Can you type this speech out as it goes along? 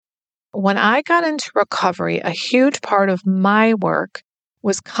When I got into recovery, a huge part of my work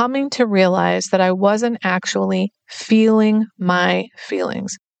was coming to realize that I wasn't actually feeling my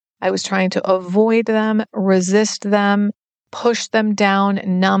feelings. I was trying to avoid them, resist them, push them down,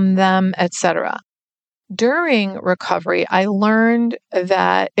 numb them, etc. During recovery, I learned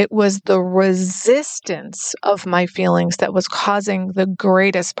that it was the resistance of my feelings that was causing the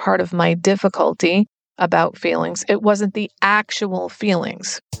greatest part of my difficulty about feelings. It wasn't the actual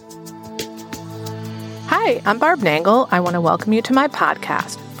feelings. Hi, I'm Barb Nangle. I want to welcome you to my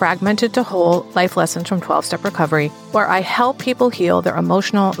podcast, Fragmented to Whole, Life Lessons from 12-Step Recovery, where I help people heal their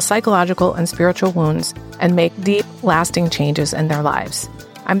emotional, psychological, and spiritual wounds and make deep, lasting changes in their lives.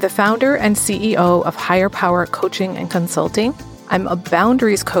 I'm the founder and CEO of Higher Power Coaching and Consulting. I'm a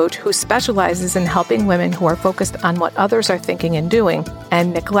boundaries coach who specializes in helping women who are focused on what others are thinking and doing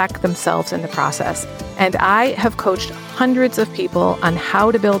and neglect themselves in the process. And I have coached hundreds of people on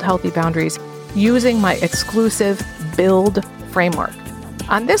how to build healthy boundaries using my exclusive Build framework.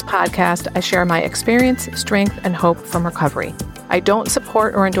 On this podcast, I share my experience, strength, and hope from recovery. I don't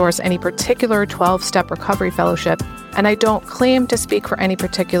support or endorse any particular 12-step recovery fellowship, and I don't claim to speak for any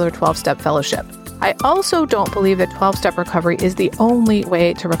particular 12-step fellowship. I also don't believe that 12-step recovery is the only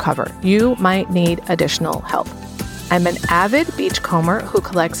way to recover. You might need additional help. I'm an avid beachcomber who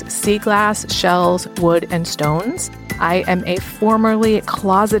collects sea glass, shells, wood, and stones. I am a formerly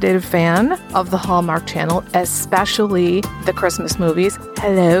closeted fan of the Hallmark Channel, especially the Christmas movies.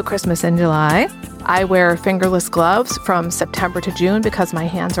 Hello, Christmas in July. I wear fingerless gloves from September to June because my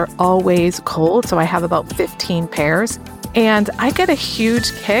hands are always cold, so I have about 15 pairs. And I get a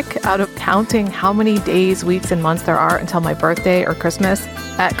huge kick out of counting how many days, weeks, and months there are until my birthday or Christmas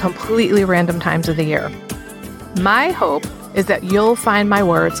at completely random times of the year. My hope is that you'll find my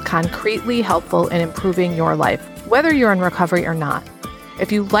words concretely helpful in improving your life, whether you're in recovery or not.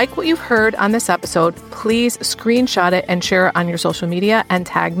 If you like what you've heard on this episode, please screenshot it and share it on your social media and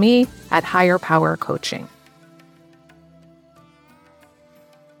tag me at Higher Power Coaching.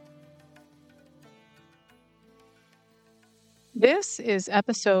 This is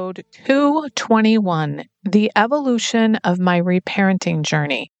episode 221, The Evolution of My Reparenting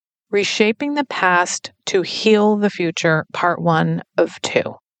Journey, Reshaping the Past to Heal the Future, Part 1 of 2.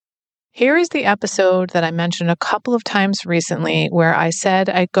 Here is the episode that I mentioned a couple of times recently where I said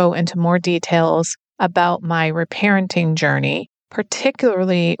I'd go into more details about my reparenting journey,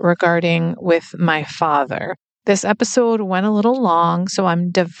 particularly regarding with my father. This episode went a little long, so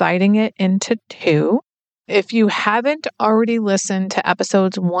I'm dividing it into two. If you haven't already listened to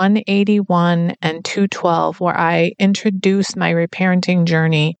episodes 181 and 212, where I introduce my reparenting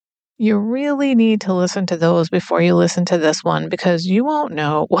journey, you really need to listen to those before you listen to this one because you won't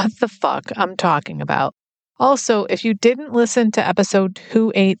know what the fuck I'm talking about. Also, if you didn't listen to episode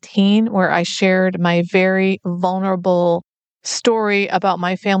 218, where I shared my very vulnerable story about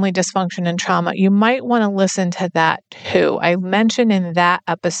my family dysfunction and trauma, you might want to listen to that too. I mentioned in that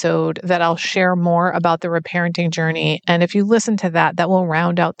episode that I'll share more about the reparenting journey. And if you listen to that, that will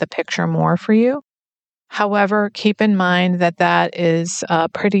round out the picture more for you. However, keep in mind that that is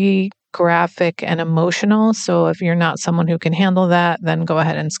pretty graphic and emotional. So if you're not someone who can handle that, then go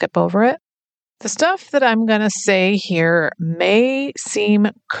ahead and skip over it. The stuff that I'm going to say here may seem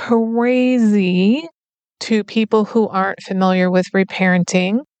crazy to people who aren't familiar with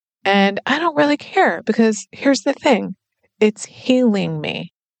reparenting. And I don't really care because here's the thing. It's healing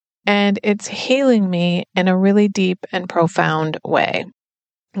me. And it's healing me in a really deep and profound way.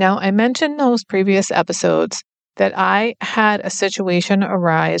 Now, I mentioned in those previous episodes that I had a situation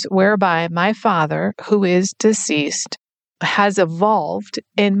arise whereby my father, who is deceased, has evolved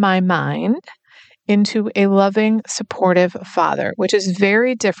in my mind into a loving, supportive father, which is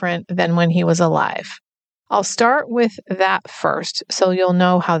very different than when he was alive. I'll start with that first, so you'll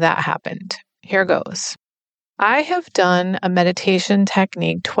know how that happened. Here goes. I have done a meditation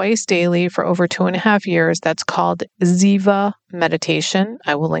technique twice daily for over 2.5 years that's called Ziva meditation.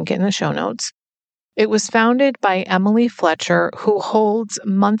 I will link it in the show notes. It was founded by Emily Fletcher, who holds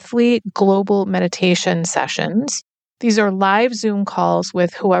monthly global meditation sessions. These are live Zoom calls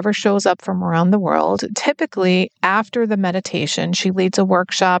with whoever shows up from around the world. Typically, after the meditation, she leads a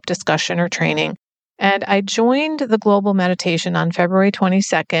workshop, discussion, or training. And I joined the global meditation on February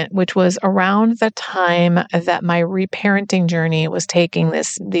 22nd, which was around the time that my reparenting journey was taking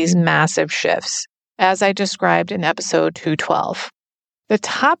these massive shifts, as I described in episode 212. The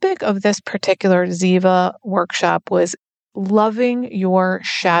topic of this particular Ziva workshop was loving your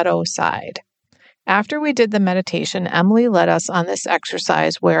shadow side. After we did the meditation, Emily led us on this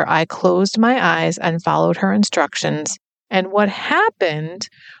exercise where I closed my eyes and followed her instructions. And what happened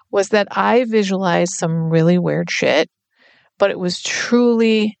was that I visualized some really weird shit, but it was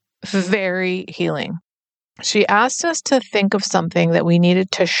truly very healing. She asked us to think of something that we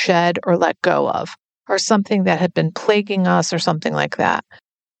needed to shed or let go of, or something that had been plaguing us or something like that.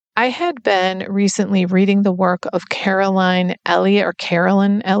 I had been recently reading the work of Carolyn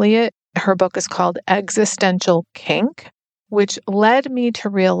Elliott. Her book is called Existential Kink, which led me to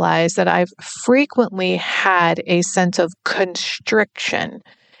realize that I've frequently had a sense of constriction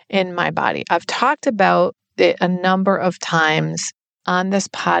in my body. I've talked about it a number of times on this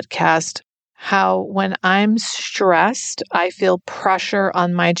podcast, how when I'm stressed, I feel pressure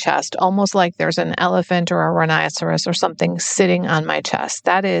on my chest, almost like there's an elephant or a rhinoceros or something sitting on my chest.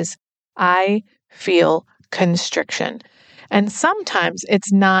 That is, I feel constriction. And sometimes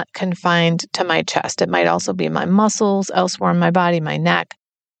it's not confined to my chest. It might also be my muscles, elsewhere in my body, my neck.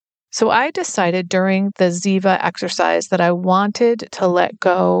 So I decided during the Ziva exercise that I wanted to let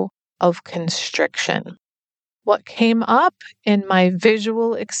go of constriction. What came up in my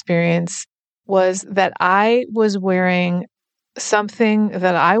visual experience was that I was wearing something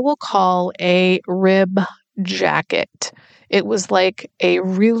that I will call a rib jacket. It was like a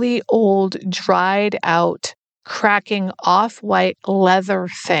really old, dried out, cracking off-white leather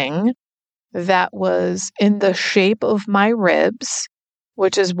thing that was in the shape of my ribs,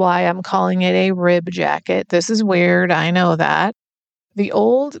 which is why I'm calling it a rib jacket. This is weird, I know that. The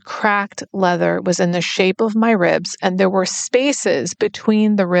old cracked leather was in the shape of my ribs, and there were spaces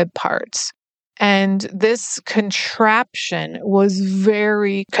between the rib parts. And this contraption was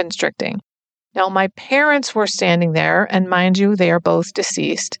very constricting. Now, my parents were standing there, and mind you, they are both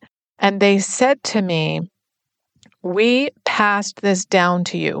deceased. And they said to me, "We passed this down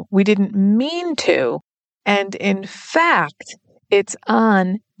to you. We didn't mean to. And in fact, it's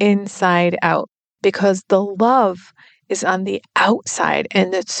on inside out because the love is on the outside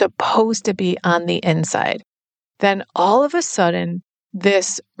and it's supposed to be on the inside." Then all of a sudden,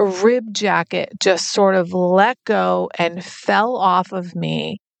 this rib jacket just sort of let go and fell off of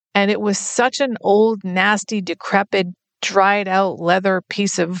me. And it was such an old, nasty, decrepit, dried out leather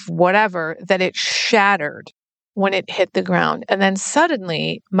piece of whatever that it shattered when it hit the ground. And then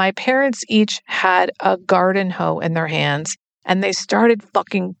suddenly, my parents each had a garden hoe in their hands, and they started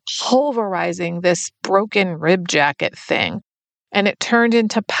fucking pulverizing this broken rib jacket thing. And it turned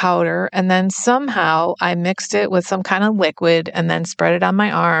into powder. And then somehow I mixed it with some kind of liquid and then spread it on my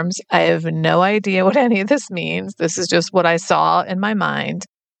arms. I have no idea what any of this means. This is just what I saw in my mind.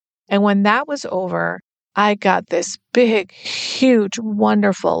 And when that was over, I got this big, huge,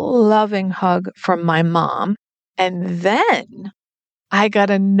 wonderful, loving hug from my mom. And then I got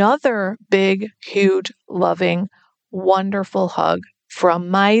another big, huge, loving, wonderful hug from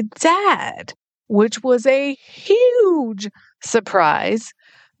my dad, which was a huge surprise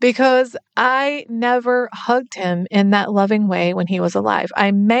because I never hugged him in that loving way when he was alive.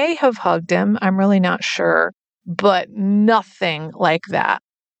 I may have hugged him, I'm really not sure, but nothing like that.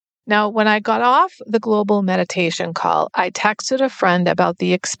 Now, when I got off the global meditation call, I texted a friend about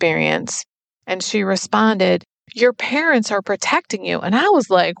the experience, and she responded, "Your parents are protecting you." And I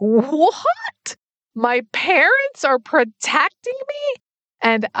was like, "What? My parents are protecting me?"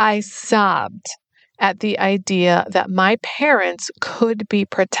 And I sobbed at the idea that my parents could be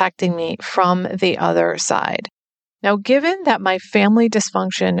protecting me from the other side. Now, given that my family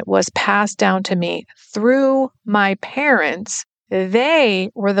dysfunction was passed down to me through my parents, they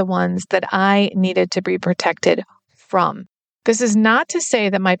were the ones that I needed to be protected from. This is not to say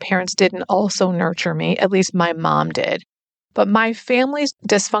that my parents didn't also nurture me, at least my mom did. But my family's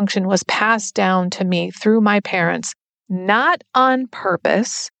dysfunction was passed down to me through my parents, not on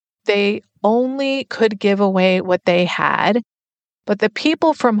purpose. They only could give away what they had. But the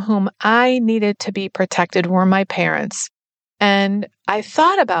people from whom I needed to be protected were my parents. And I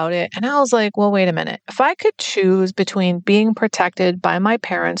thought about it and I was like, well, wait a minute. If I could choose between being protected by my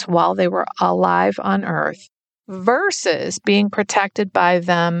parents while they were alive on earth versus being protected by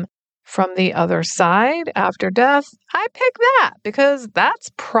them from the other side after death, I pick that because that's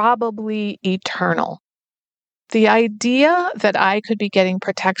probably eternal. The idea that I could be getting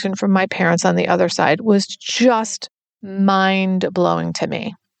protection from my parents on the other side was just mind-blowing to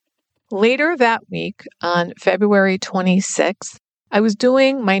me. Later that week, on February 26th, I was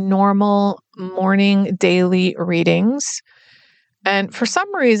doing my normal morning daily readings. And for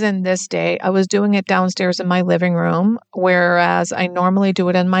some reason this day, I was doing it downstairs in my living room, whereas I normally do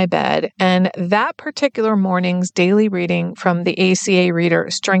it in my bed. And that particular morning's daily reading from the ACA reader,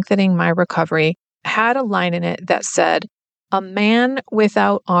 Strengthening My Recovery, had a line in it that said, "A man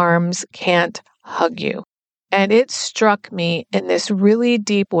without arms can't hug you." And it struck me in this really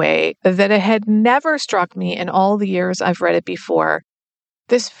deep way that it had never struck me in all the years I've read it before.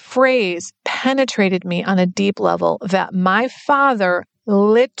 This phrase penetrated me on a deep level that my father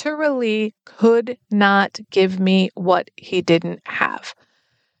literally could not give me what he didn't have.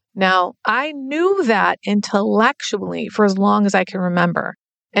 Now, I knew that intellectually for as long as I can remember.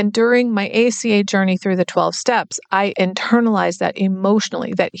 And during my ACA journey through the 12 steps, I internalized that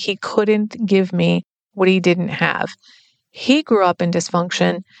emotionally, that he couldn't give me what he didn't have. He grew up in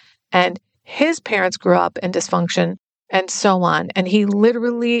dysfunction, and his parents grew up in dysfunction, and so on. And he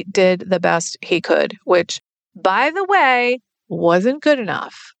literally did the best he could, which, by the way, wasn't good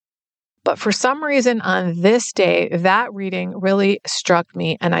enough. But for some reason on this day, that reading really struck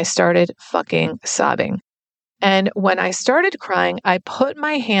me, and I started fucking sobbing. And when I started crying, I put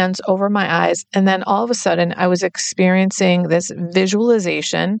my hands over my eyes, and then all of a sudden I was experiencing this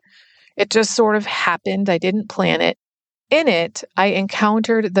visualization. It just sort of happened. I didn't plan it. In it, I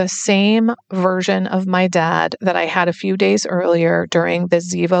encountered the same version of my dad that I had a few days earlier during the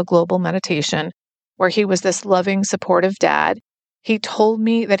Ziva Global Meditation, where he was this loving, supportive dad. He told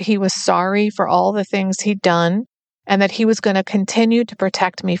me that he was sorry for all the things he'd done and that he was going to continue to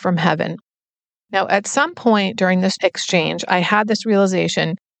protect me from heaven. Now, at some point during this exchange, I had this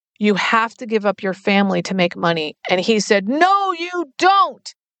realization, you have to give up your family to make money. And he said, no, you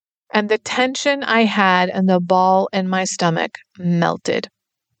don't. And the tension I had and the ball in my stomach melted.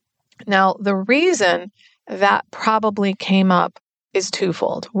 Now, the reason that probably came up is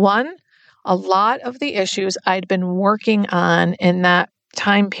twofold. One, a lot of the issues I'd been working on in that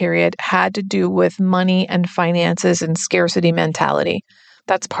time period had to do with money and finances and scarcity mentality.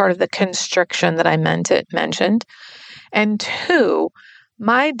 That's part of the constriction that I mentioned. And two,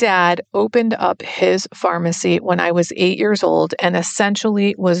 my dad opened up his pharmacy when I was 8 years old and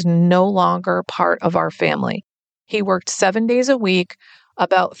essentially was no longer part of our family. He worked 7 days a week,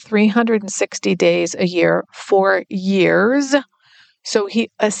 about 360 days a year for years. So he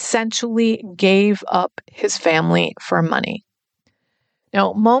essentially gave up his family for money.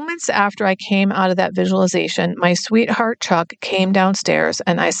 Now, moments after I came out of that visualization, my sweetheart Chuck came downstairs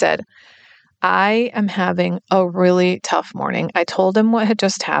and I said, I am having a really tough morning. I told him what had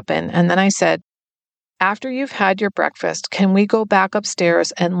just happened. And then I said, after you've had your breakfast, can we go back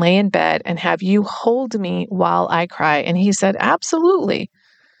upstairs and lay in bed and have you hold me while I cry? And he said, absolutely.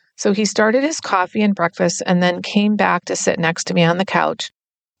 So he started his coffee and breakfast and then came back to sit next to me on the couch,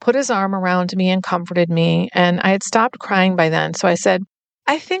 put his arm around me and comforted me. And I had stopped crying by then. So I said,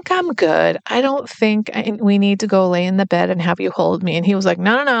 I think I'm good. I don't think we need to go lay in the bed and have you hold me. And he was like,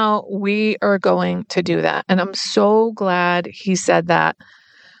 no, we are going to do that. And I'm so glad he said that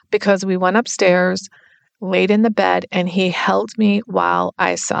because we went upstairs, laid in the bed, and he held me while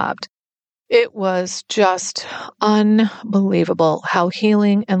I sobbed. It was just unbelievable how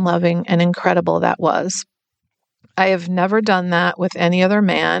healing and loving and incredible that was. I have never done that with any other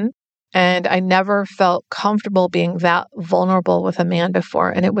man. And I never felt comfortable being that vulnerable with a man before.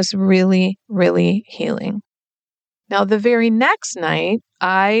 And it was really, really healing. Now, the very next night,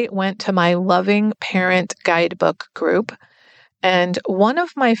 I went to my loving parent guidebook group. And one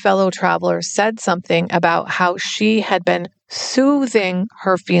of my fellow travelers said something about how she had been soothing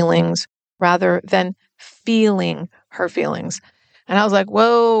her feelings rather than feeling her feelings. And I was like,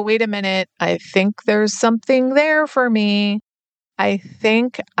 whoa, wait a minute. I think there's something there for me. I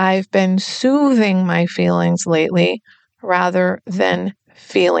think I've been soothing my feelings lately rather than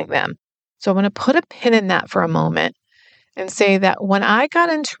feeling them. So I'm going to put a pin in that for a moment and say that when I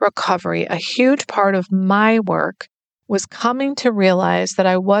got into recovery, a huge part of my work was coming to realize that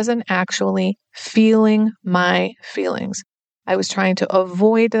I wasn't actually feeling my feelings. I was trying to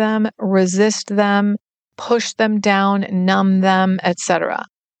avoid them, resist them, push them down, numb them, etc.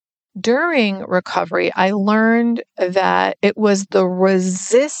 During recovery, I learned that it was the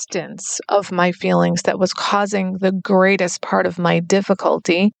resistance of my feelings that was causing the greatest part of my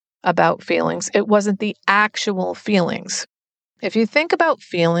difficulty about feelings. It wasn't the actual feelings. If you think about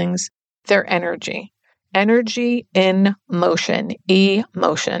feelings, they're energy. Energy in motion,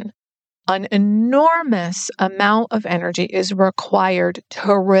 emotion. An enormous amount of energy is required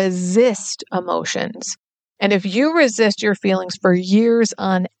to resist emotions. And if you resist your feelings for years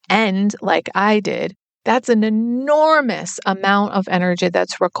on end, like I did, that's an enormous amount of energy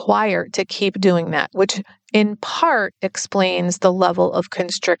that's required to keep doing that, which in part explains the level of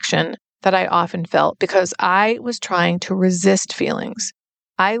constriction that I often felt because I was trying to resist feelings.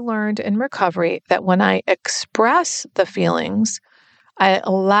 I learned in recovery that when I express the feelings, I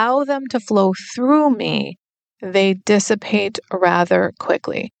allow them to flow through me, they dissipate rather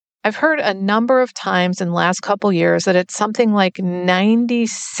quickly. I've heard a number of times in the last couple years that it's something like 90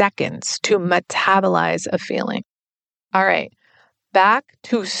 seconds to metabolize a feeling. All right, back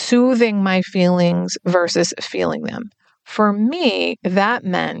to soothing my feelings versus feeling them. For me, that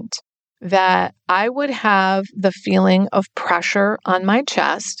meant that I would have the feeling of pressure on my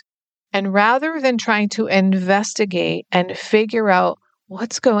chest, and rather than trying to investigate and figure out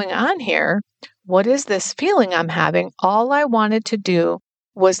what's going on here, what is this feeling I'm having, all I wanted to do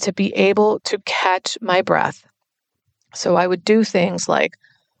was to be able to catch my breath. So I would do things like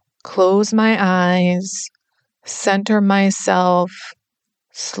close my eyes, center myself,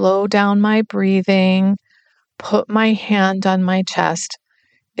 slow down my breathing, put my hand on my chest.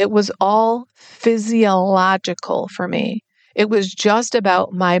 It was all physiological for me. It was just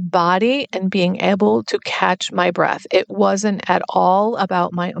about my body and being able to catch my breath. It wasn't at all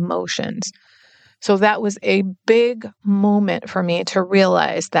about my emotions. So that was a big moment for me to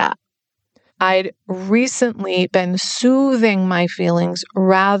realize that I'd recently been soothing my feelings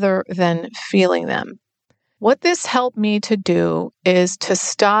rather than feeling them. What this helped me to do is to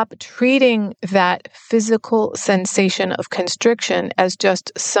stop treating that physical sensation of constriction as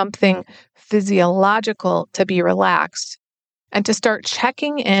just something physiological to be relaxed, and to start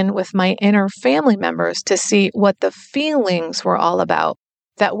checking in with my inner family members to see what the feelings were all about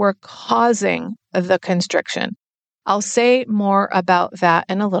that were causing the constriction. I'll say more about that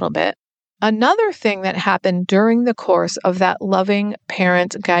in a little bit. Another thing that happened during the course of that Loving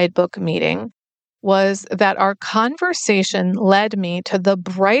Parent Guidebook meeting was that our conversation led me to the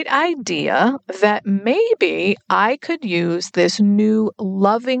bright idea that maybe I could use this new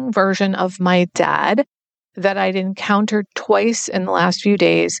loving version of my dad that I'd encountered twice in the last few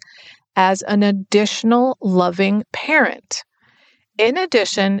days as an additional loving parent. In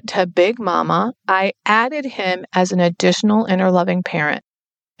addition to Big Mama, I added him as an additional inner loving parent.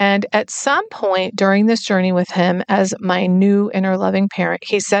 And at some point during this journey with him as my new inner loving parent,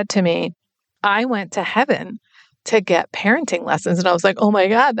 he said to me, I went to heaven to get parenting lessons. And I was like, oh my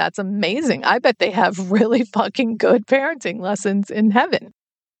God, that's amazing. I bet they have really fucking good parenting lessons in heaven.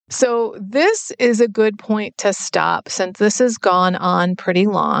 So this is a good point to stop since this has gone on pretty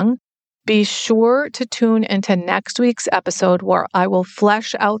long. Be sure to tune into next week's episode where I will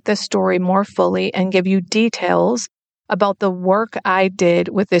flesh out this story more fully and give you details about the work I did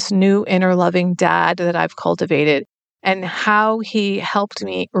with this new inner loving dad that I've cultivated and how he helped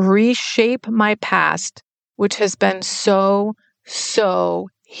me reshape my past, which has been so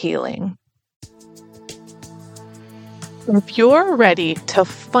healing. If you're ready to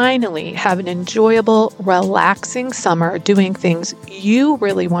finally have an enjoyable, relaxing summer doing things you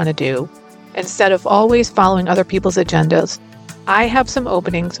really want to do, instead of always following other people's agendas, I have some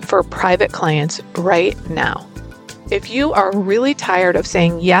openings for private clients right now. If you are really tired of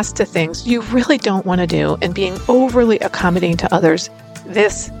saying yes to things you really don't want to do and being overly accommodating to others,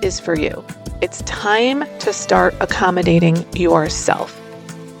 this is for you. It's time to start accommodating yourself.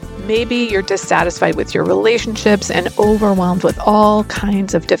 Maybe you're dissatisfied with your relationships and overwhelmed with all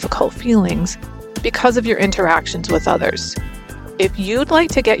kinds of difficult feelings because of your interactions with others. If you'd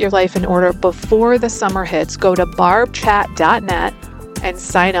like to get your life in order before the summer hits, go to barbchat.net and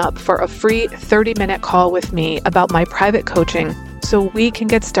sign up for a free 30-minute call with me about my private coaching so we can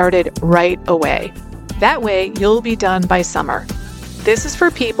get started right away. That way, you'll be done by summer. This is for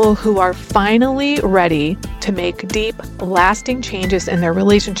people who are finally ready to make deep, lasting changes in their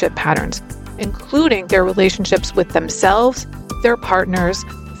relationship patterns, including their relationships with themselves, their partners,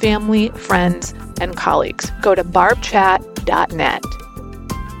 family, friends, and colleagues. Go to barbchat.net.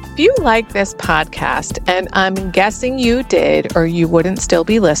 If you like this podcast, and I'm guessing you did or you wouldn't still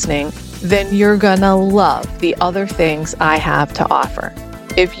be listening, then you're gonna love the other things I have to offer.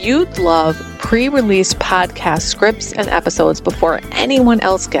 If you'd love pre-release podcast scripts and episodes before anyone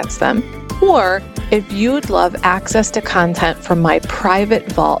else gets them, or if you'd love access to content from my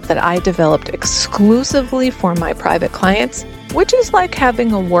private vault that I developed exclusively for my private clients, which is like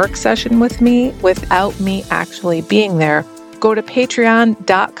having a work session with me without me actually being there, go to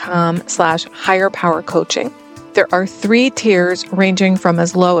patreon.com/higherpowercoaching. There are 3 tiers ranging from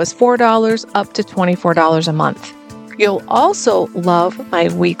as low as $4 up to $24 a month. You'll also love my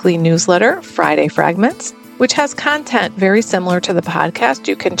weekly newsletter, Friday Fragments, which has content very similar to the podcast.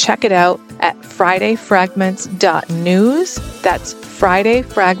 You can check it out at fridayfragments.news. That's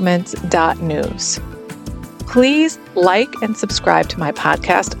fridayfragments.news. Please like and subscribe to my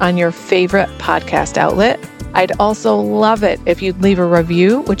podcast on your favorite podcast outlet. I'd also love it if you'd leave a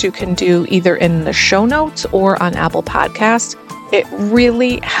review, which you can do either in the show notes or on Apple Podcasts. It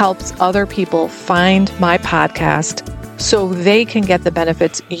really helps other people find my podcast so they can get the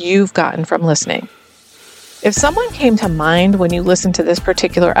benefits you've gotten from listening. If someone came to mind when you listened to this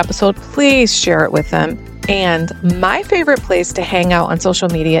particular episode, please share it with them. And my favorite place to hang out on social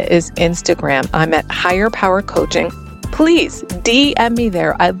media is Instagram. I'm at Higher Power Coaching. Please DM me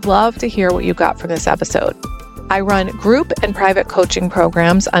there. I'd love to hear what you got from this episode. I run group and private coaching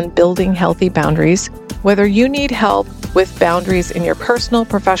programs on building healthy boundaries. Whether you need help with boundaries in your personal,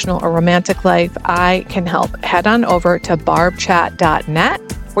 professional, or romantic life, I can help. Head on over to barbchat.net,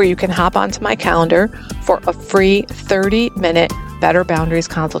 where you can hop onto my calendar for a free 30-minute Better Boundaries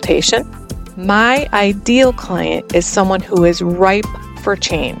consultation. My ideal client is someone who is ripe for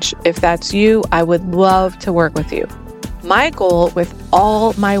change. If that's you, I would love to work with you. My goal with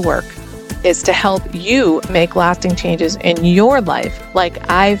all my work is to help you make lasting changes in your life like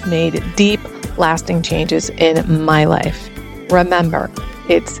I've made deep, lasting changes in my life. Remember,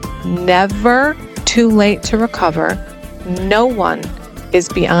 it's never too late to recover. No one is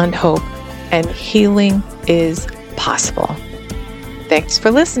beyond hope, and healing is possible. Thanks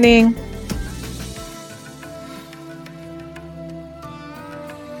for listening.